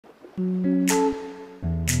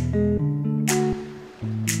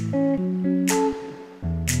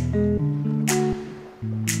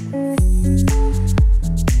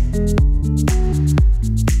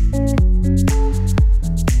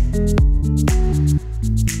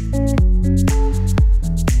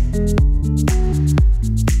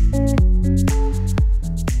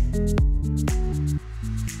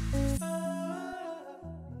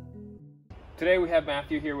Today we have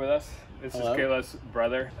Matthew here with us. This Hello. is Kayla's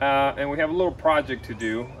brother. And we have a little project to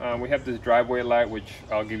do. We have this driveway light, which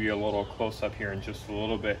I'll give you a little close up here in just a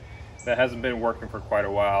little bit, that hasn't been working for quite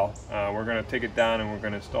a while. We're gonna take it down and we're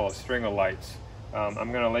gonna install a string of lights.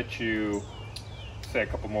 I'm gonna let you say a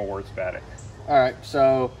couple more words about it. All right,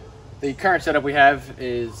 so the current setup we have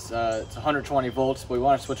is it's 120 volts, but we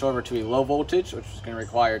want to switch over to a low voltage, which is going to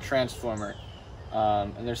require a transformer.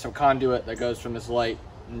 And there's some conduit that goes from this light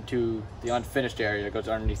into the unfinished area that goes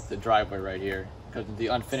underneath the driveway right here. It goes into the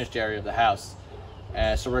unfinished area of the house.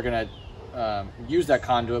 So we're going to use that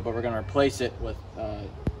conduit, but we're going to replace it with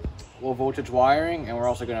low voltage wiring, and we're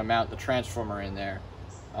also going to mount the transformer in there.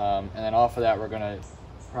 And then off of that, we're going to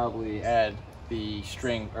probably add the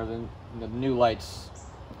string or the new lights.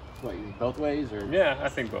 What, you both ways, or? Yeah, I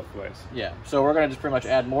think both ways. Yeah, so we're gonna just pretty much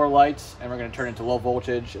add more lights, and we're gonna turn it into low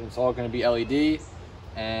voltage, and it's all gonna be LED,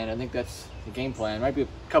 and I think that's the game plan. Might be a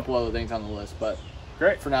couple other things on the list, but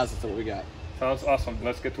great. For now, that's what we got. Sounds awesome.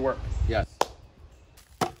 Let's get to work. Yes.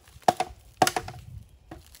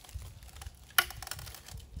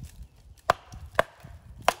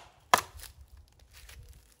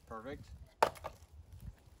 Perfect.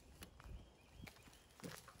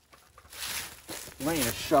 You might need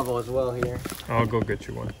a shovel as well here. I'll go get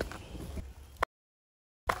you one.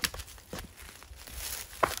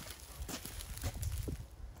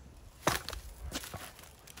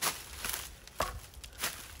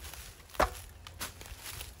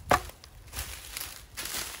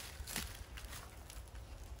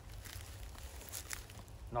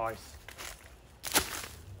 Nice.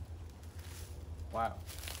 Wow.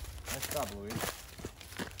 Nice job, Louise.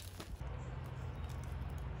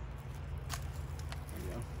 There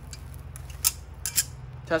you go.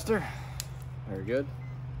 Tester. Very good.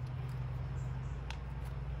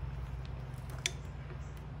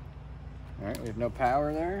 All right, we have no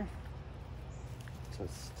power there.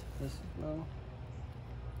 Test this as well.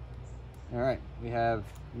 All right, we have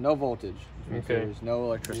no voltage. Which means Okay. there's no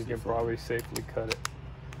electricity. You can probably safely cut it.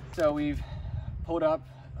 So we've pulled up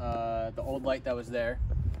the old light that was there,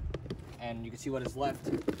 and you can see what is left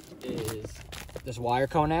is this wire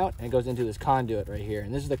coming out, and it goes into this conduit right here.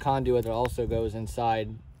 And this is the conduit that also goes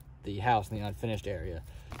inside the house in the unfinished area.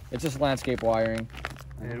 It's just landscape wiring.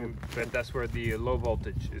 But that's where the low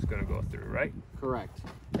voltage is going to go through, right? Correct.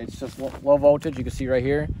 It's just low voltage, you can see right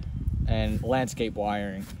here, and landscape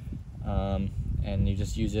wiring. And you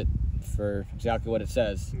just use it for exactly what it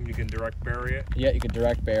says. You can direct bury it? Yeah, you can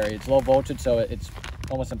direct bury. It's low voltage, so it's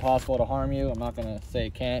almost impossible to harm you. I'm not going to say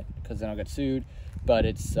it can't, because then I'll get sued, but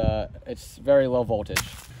it's very low voltage.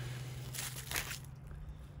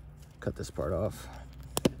 Cut this part off.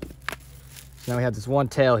 So now we have this one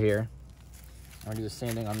tail here. I'm going to do the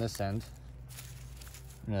same thing on this end.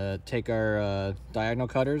 I'm going to take our diagonal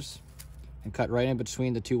cutters and cut right in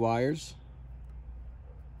between the two wires.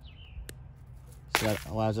 So that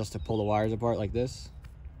allows us to pull the wires apart like this.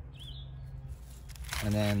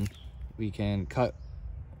 And then we can cut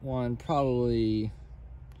one probably,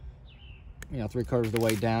 3/4 of the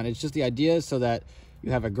way down. It's just the idea so that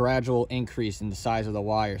you have a gradual increase in the size of the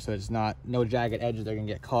wire, so it's no jagged edges that are gonna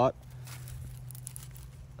get caught.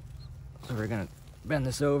 So we're gonna bend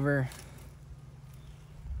this over.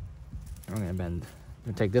 And we're gonna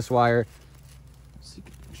take this wire.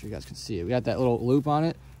 Make sure you guys can see it. We got that little loop on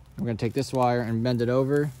it. We're going to take this wire and bend it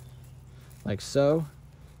over like so.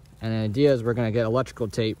 And the idea is we're going to get electrical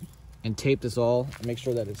tape and tape this all and make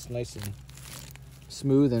sure that it's nice and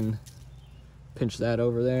smooth, and pinch that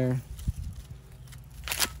over there.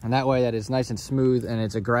 And that way that it's nice and smooth, and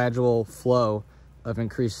it's a gradual flow of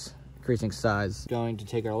increasing size. Going to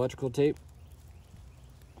take our electrical tape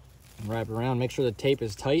and wrap it around. Make sure the tape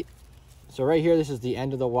is tight. So right here, this is the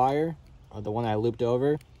end of the wire, or the one that I looped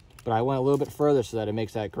over. But I went a little bit further so that it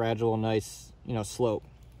makes that gradual, nice, slope.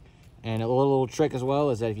 And a little trick as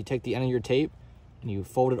well is that if you take the end of your tape and you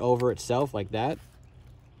fold it over itself like that,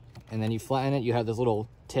 and then you flatten it, you have this little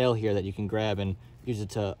tail here that you can grab and use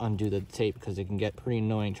it to undo the tape, because it can get pretty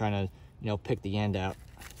annoying trying to, pick the end out.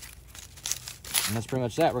 And that's pretty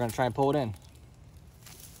much that. We're gonna try and pull it in.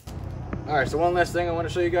 All right, so one last thing I want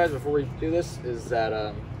to show you guys before we do this is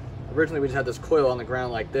that originally we just had this coil on the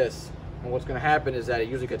ground like this. And what's going to happen is that it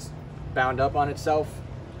usually gets bound up on itself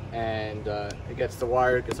and it gets the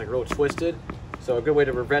wire, it gets like real twisted. So a good way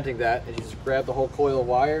to preventing that is you just grab the whole coil of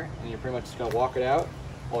wire and you're pretty much just gonna walk it out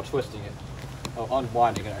while twisting it. Oh,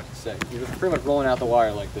 unwinding it, I should say. You're just pretty much rolling out the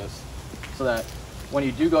wire like this, so that when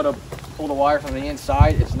you do go to pull the wire from the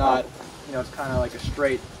inside, it's not, you know, it's kind of like a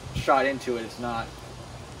straight shot into it. It's not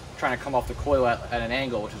trying to come off the coil at an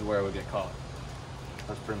angle, which is where it would get caught.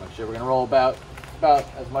 That's pretty much it. We're gonna roll about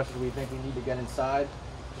as much as we think we need to get inside,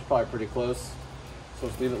 which is probably pretty close. So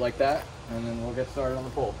let's leave it like that, and then we'll get started on the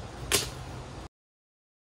pull.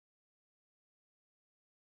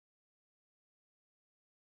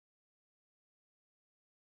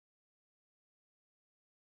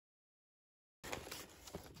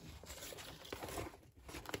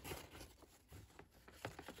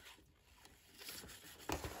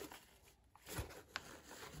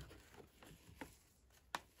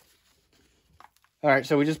 All right,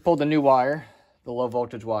 so we just pulled the new wire, the low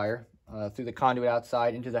voltage wire, through the conduit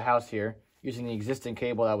outside into the house here, using the existing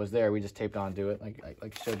cable that was there. We just taped onto it, like I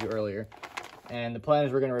showed you earlier. And the plan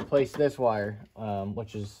is we're going to replace this wire,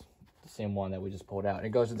 which is the same one that we just pulled out. And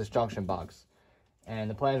it goes to this junction box.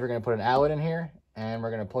 And the plan is we're going to put an outlet in here, and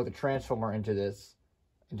we're going to plug the transformer into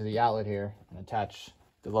the outlet here, and attach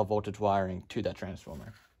the low voltage wiring to that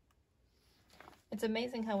transformer. It's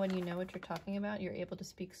amazing how when you know what you're talking about, you're able to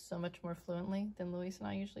speak so much more fluently than Luis and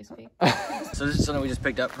I usually speak. So this is something we just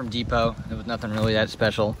picked up from Depot. It was nothing really that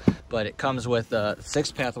special, but it comes with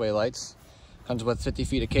 6 pathway lights. Comes with 50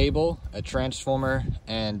 feet of cable, a transformer,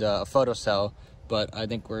 and a photocell, but I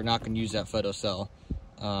think we're not going to use that photocell.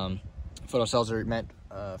 Photocells are meant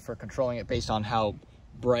for controlling it based on how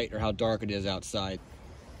bright or how dark it is outside.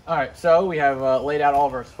 All right, so we have laid out all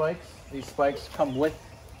of our spikes. These spikes come with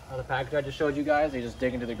the package I just showed you guys. They just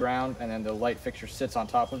dig into the ground, and then the light fixture sits on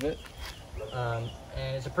top of it. And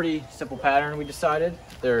it's a pretty simple pattern, we decided.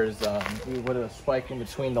 There's we put a spike in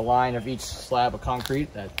between the line of each slab of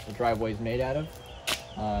concrete that the driveway is made out of.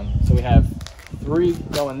 So we have 3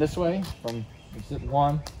 going this way, from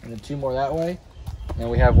 1 and then 2 more that way.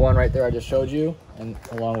 And we have 1 right there I just showed you, and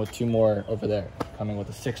along with 2 more over there, coming with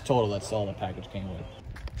a 6 total. That's all the package came with.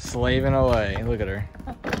 Slaving away, look at her.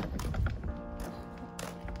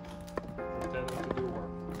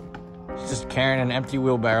 She's just carrying an empty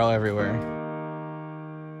wheelbarrow everywhere.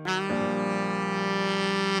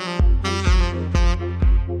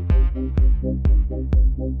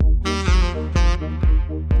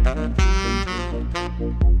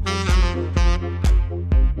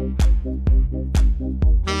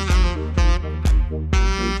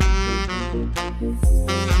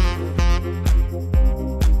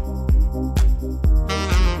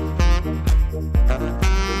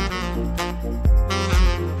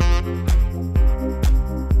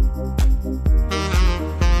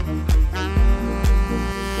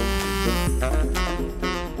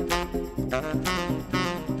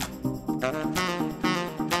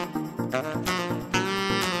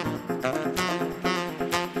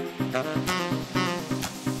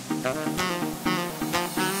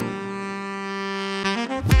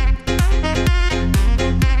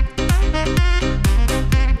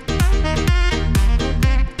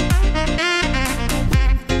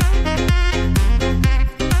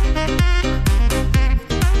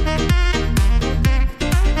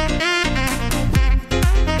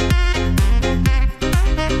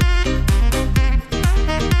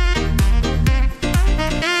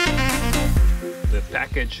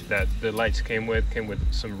 That the lights came with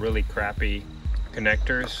some really crappy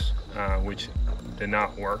connectors, which did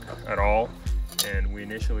not work at all. And we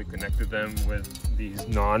initially connected them with these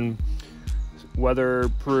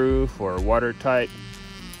non-weatherproof or watertight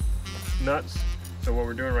nuts. So what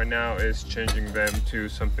we're doing right now is changing them to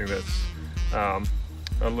something that's a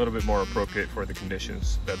little bit more appropriate for the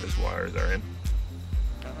conditions that these wires are in.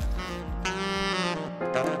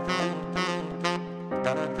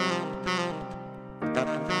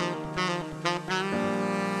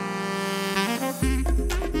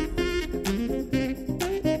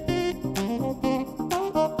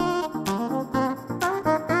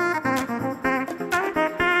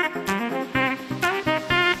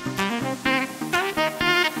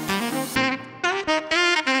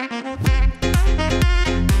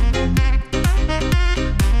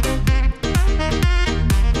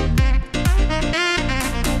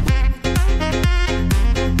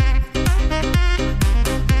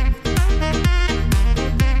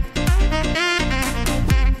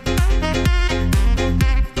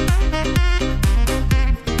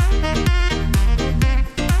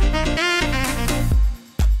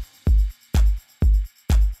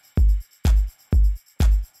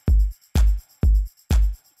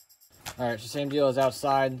 All right, so same deal as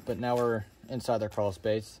outside, but now we're inside their crawl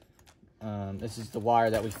space. This is the wire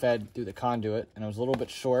that we fed through the conduit, and it was a little bit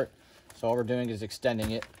short, so all we're doing is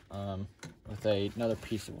extending it with another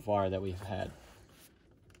piece of wire that we've had.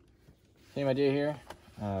 Same idea here.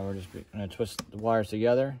 We're just going to twist the wires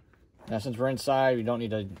together. Now, since we're inside, we don't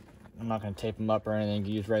need to, I'm not going to tape them up or anything. You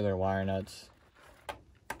can use regular wire nuts.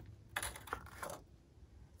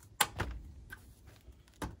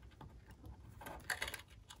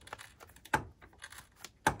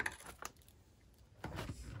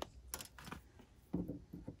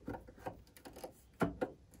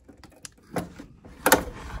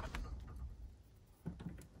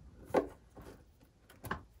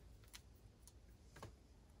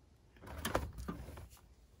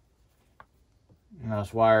 Now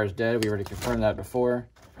this wire is dead. We already confirmed that before.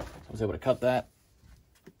 So I was able to cut that.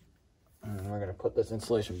 And we're going to put this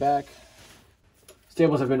insulation back.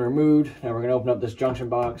 Staples have been removed. Now we're going to open up this junction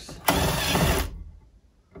box.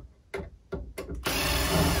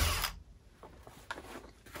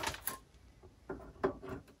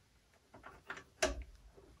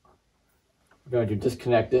 We're going to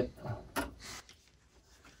disconnect it.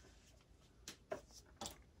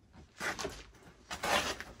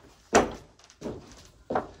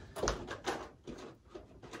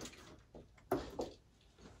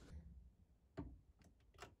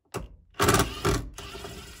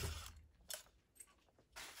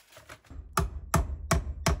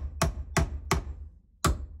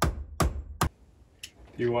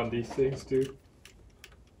 Do you want these things too?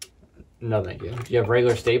 No, thank you. Do you have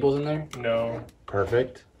regular staples in there? No.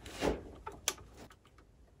 Perfect.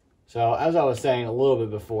 So, as I was saying a little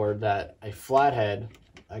bit before, that a flathead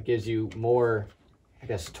gives you more, I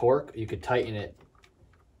guess, torque. You could tighten it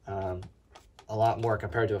a lot more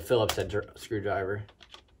compared to a Phillips head screwdriver.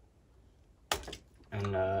 And,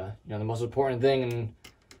 you know, the most important thing in an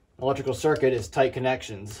electrical circuit is tight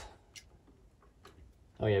connections.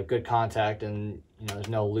 So you have good contact and, you know, there's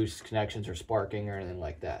no loose connections or sparking or anything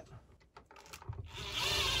like that.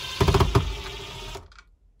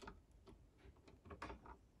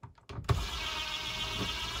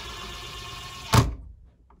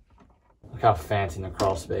 Look how fancy in the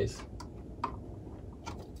crawl space.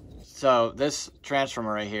 So this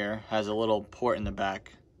transformer right here has a little port in the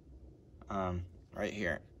back, right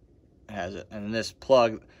here. It has it, and this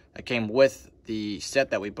plug that came with the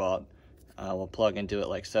set that we bought will plug into it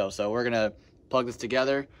like so. So we're gonna plug this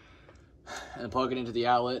together and plug it into the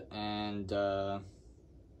outlet, and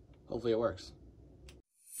hopefully it works.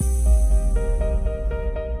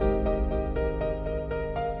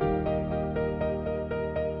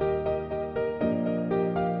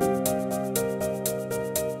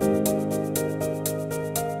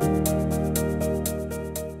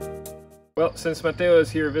 Well, since Mateo is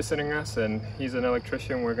here visiting us and he's an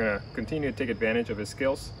electrician, we're going to continue to take advantage of his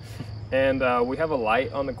skills. And we have a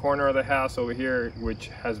light on the corner of the house over here, which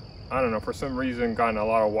has, I don't know, for some reason gotten a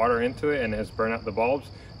lot of water into it and has burned out the bulbs.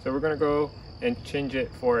 So we're going to go and change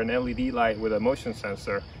it for an LED light with a motion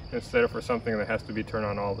sensor instead of for something that has to be turned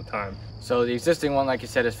on all the time. So the existing one, like you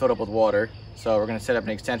said, is filled up with water. So we're going to set up an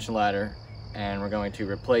extension ladder, and we're going to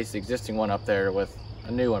replace the existing one up there with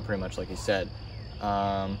a new one, pretty much like you said.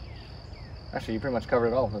 Actually, you pretty much covered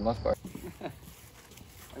it all for the most part.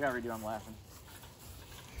 I gotta redo, I'm laughing.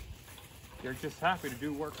 You're just happy to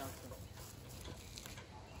do work outside.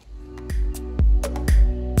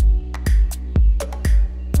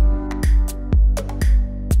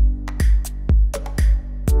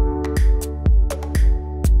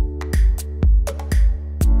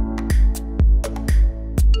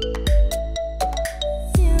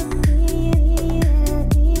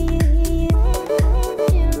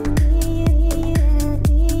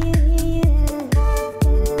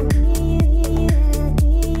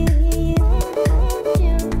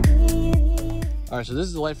 Alright, so this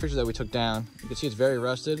is the light fixture that we took down. You can see it's very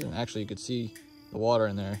rusted, and actually you could see the water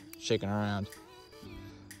in there shaking around.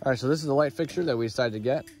 Alright, so this is the light fixture that we decided to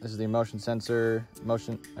get. This is the motion sensor, the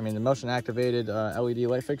motion activated LED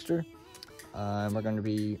light fixture. And we're going to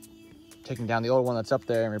be taking down the old one that's up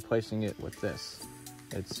there and replacing it with this.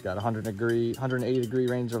 It's got 180 degree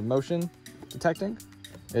range of motion detecting.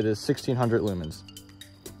 It is 1600 lumens,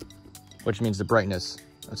 which means the brightness.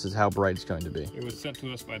 This is how bright it's going to be. It was sent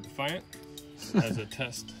to us by Defiant as a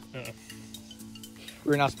test.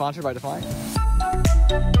 We're not sponsored by Defiant.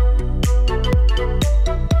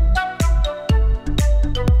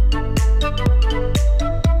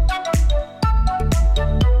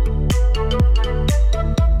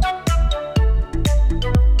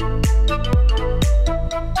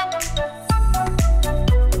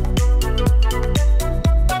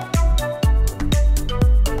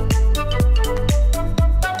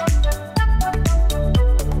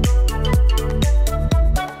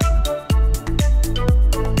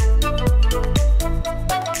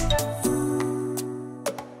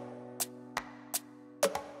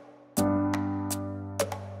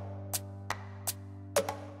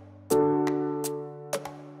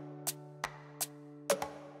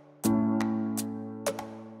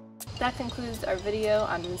 That concludes our video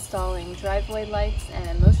on installing driveway lights and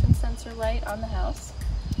a motion sensor light on the house.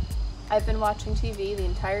 I've been watching TV the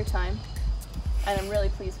entire time, and I'm really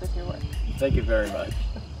pleased with your work. Thank you very much.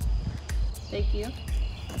 Thank you.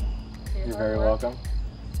 You're very welcome.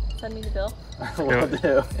 Send me the bill. Will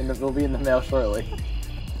do, and it will be in the mail shortly.